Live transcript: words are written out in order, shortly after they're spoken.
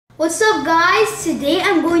What's up guys? Today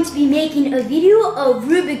I'm going to be making a video of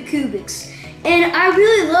Rubik Cubics. And I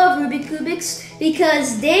really love Rubik Cubics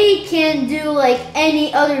because they can do like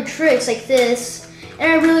any other tricks like this.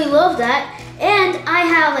 And I really love that. And I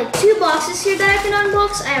have like two boxes here that I can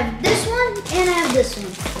unbox. I have this one and I have this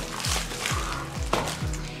one.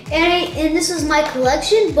 And this is my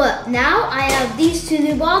collection, but now I have these two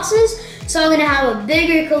new boxes. So I'm gonna have a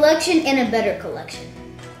bigger collection and a better collection.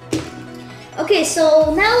 Okay,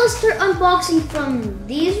 so now let's start unboxing from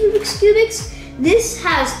these Rubik's Cubics. This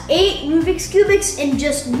has 8 Rubik's Cubics in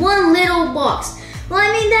just one little box. Well,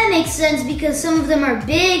 I mean, that makes sense because some of them are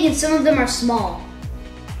big and some of them are small.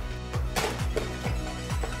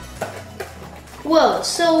 Whoa,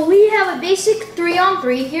 so we have a basic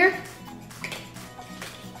 3-on-3 here.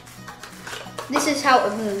 This is how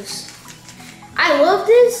it moves. I love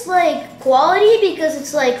this like quality because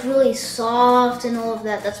it's like really soft and all of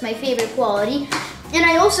that. That's my favorite quality. And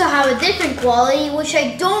I also have a different quality which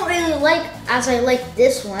I don't really like as I like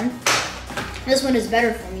this one. This one is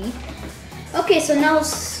better for me. Okay, so now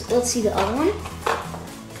let's see the other one.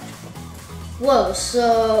 Whoa,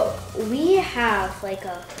 so we have like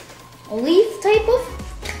a leaf type of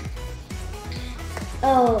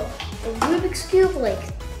a Rubik's Cube like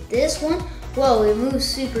this one. Whoa, it moves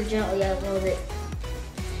super gently, I love it.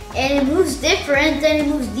 And it moves different than it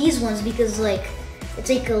moves these ones because like, it's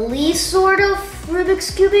like a leaf sort of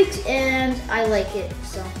Rubik's Cubic and I like it,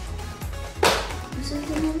 so.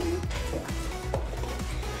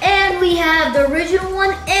 And we have the original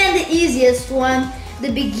one and the easiest one,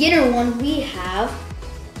 the beginner one. We have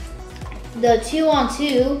the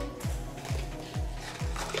 2-on-2.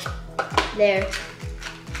 There.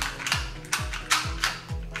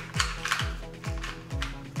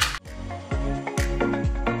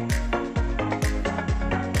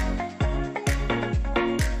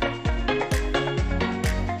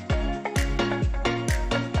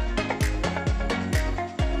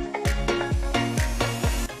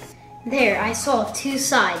 There, I saw 2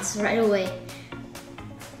 sides right away.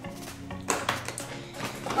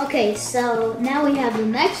 Okay, so now we have the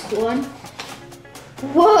next one.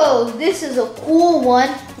 Whoa, this is a cool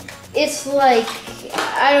one. It's like,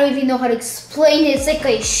 I don't even know how to explain it. It's like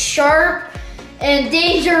a sharp and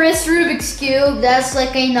dangerous Rubik's Cube that's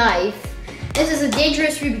like a knife. This is a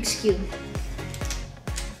dangerous Rubik's Cube.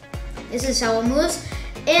 This is how it moves.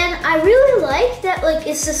 And I really like that like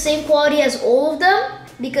it's the same quality as all of them,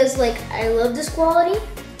 because like I love this quality.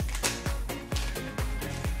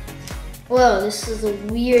 Whoa, this is a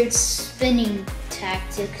weird spinning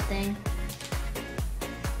tactic thing.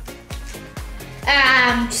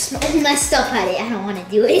 I'm just messed up at it. I don't want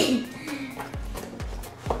to do it.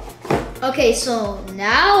 Okay, so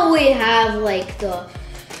now we have like the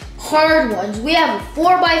hard ones. We have a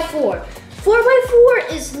 4x4.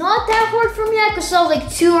 4x4 is not that hard for me. I could solve like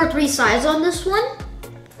 2 or 3 sides on this one.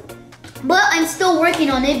 But I'm still working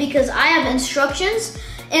on it because I have instructions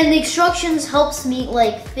and the instructions helps me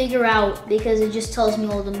like figure out because it just tells me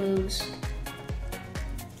all the moves.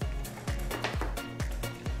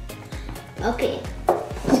 Okay,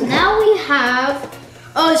 so now we have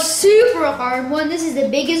a super hard one. This is the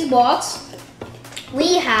biggest box.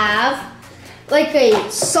 We have like a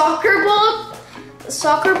soccer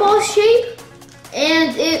ball shape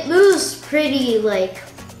and it moves pretty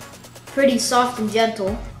soft and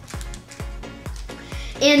gentle.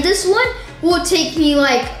 And this one will take me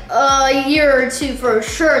like a year or 2 for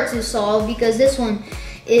sure to solve because this one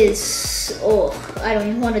is, oh, I don't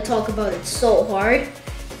even want to talk about it, it's so hard.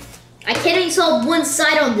 I can't even solve one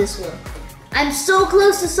side on this one. I'm so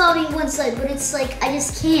close to solving one side, but it's like, I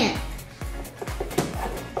just can't.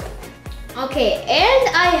 Okay,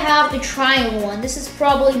 and I have the triangle one. This is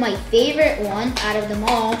probably my favorite one out of them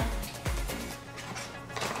all.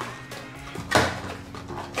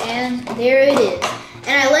 And there it is.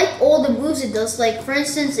 And I like all the moves it does. Like for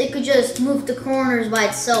instance, it could just move the corners by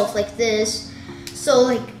itself like this. So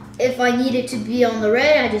like if I need it to be on the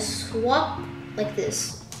red, I just swap like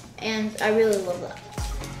this. And I really love that.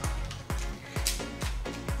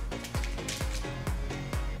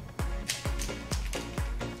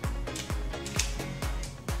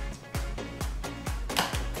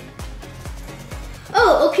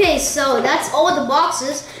 Oh, okay, so that's all the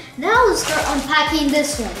boxes. Now let's start unpacking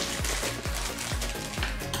this one.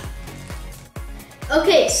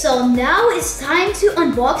 Okay, so now it's time to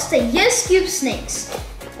unbox the Yes Cube snakes.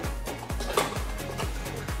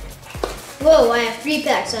 Whoa, I have 3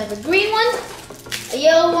 packs. I have a green one, a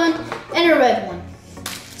yellow one, and a red one.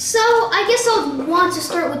 So I guess I'll want to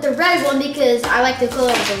start with the red one because I like the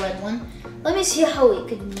color of the red one. Let me see how it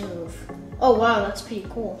could move. Oh wow, that's pretty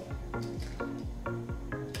cool.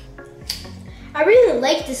 I really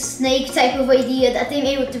like the snake type of idea that they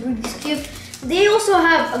made with the Rubik's Cube. They also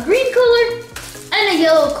have a green color and a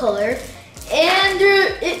yellow color. And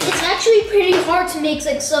it's actually pretty hard to make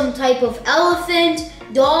like some type of elephant,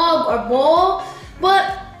 dog, or ball.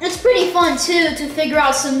 But it's pretty fun too to figure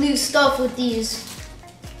out some new stuff with these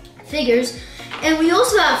figures. And we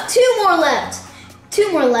also have two more left.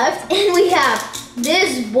 And we have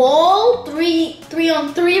this ball,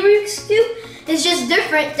 3x3 Rubik's Cube. It's just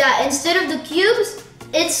different that instead of the cubes,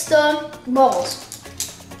 it's the balls.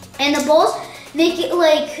 And the balls make it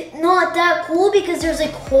like not that cool because there's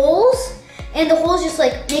like holes, and the holes just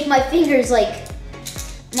like make my fingers like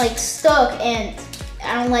stuck, and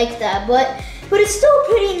I don't like that. But it's still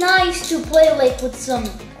pretty nice to play like with some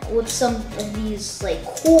of these like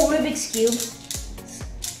cool Rubik's Cubes.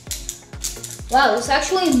 Wow, this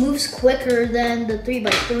actually moves quicker than the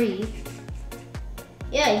 3x3.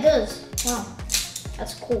 Yeah, it does. Wow,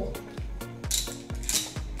 that's cool.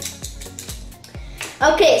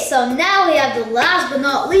 Okay, so now we have the last but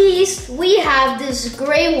not least, we have this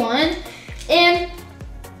gray one. And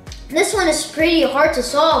this one is pretty hard to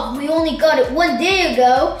solve. We only got it one day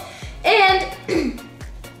ago. And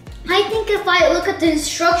I think if I look at the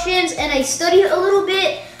instructions and I study it a little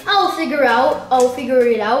bit, I'll figure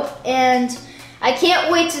it out. And I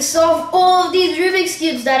can't wait to solve all of these Rubik's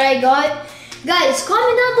Cubes that I got. Guys,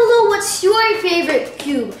 comment down below what's your favorite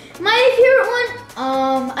cube. My favorite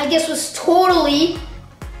one, I guess was totally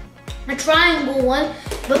a triangle one,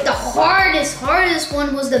 but the hardest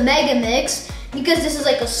one was the Mega Mix, because this is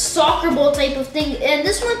like a soccer ball type of thing. And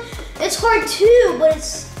this one, it's hard too, but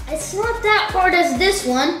it's not that hard as this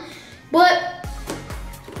one. But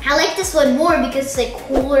I like this one more because it's like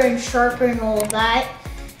cooler and sharper and all of that.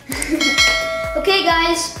 Okay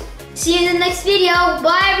guys, see you in the next video.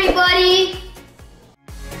 Bye everybody.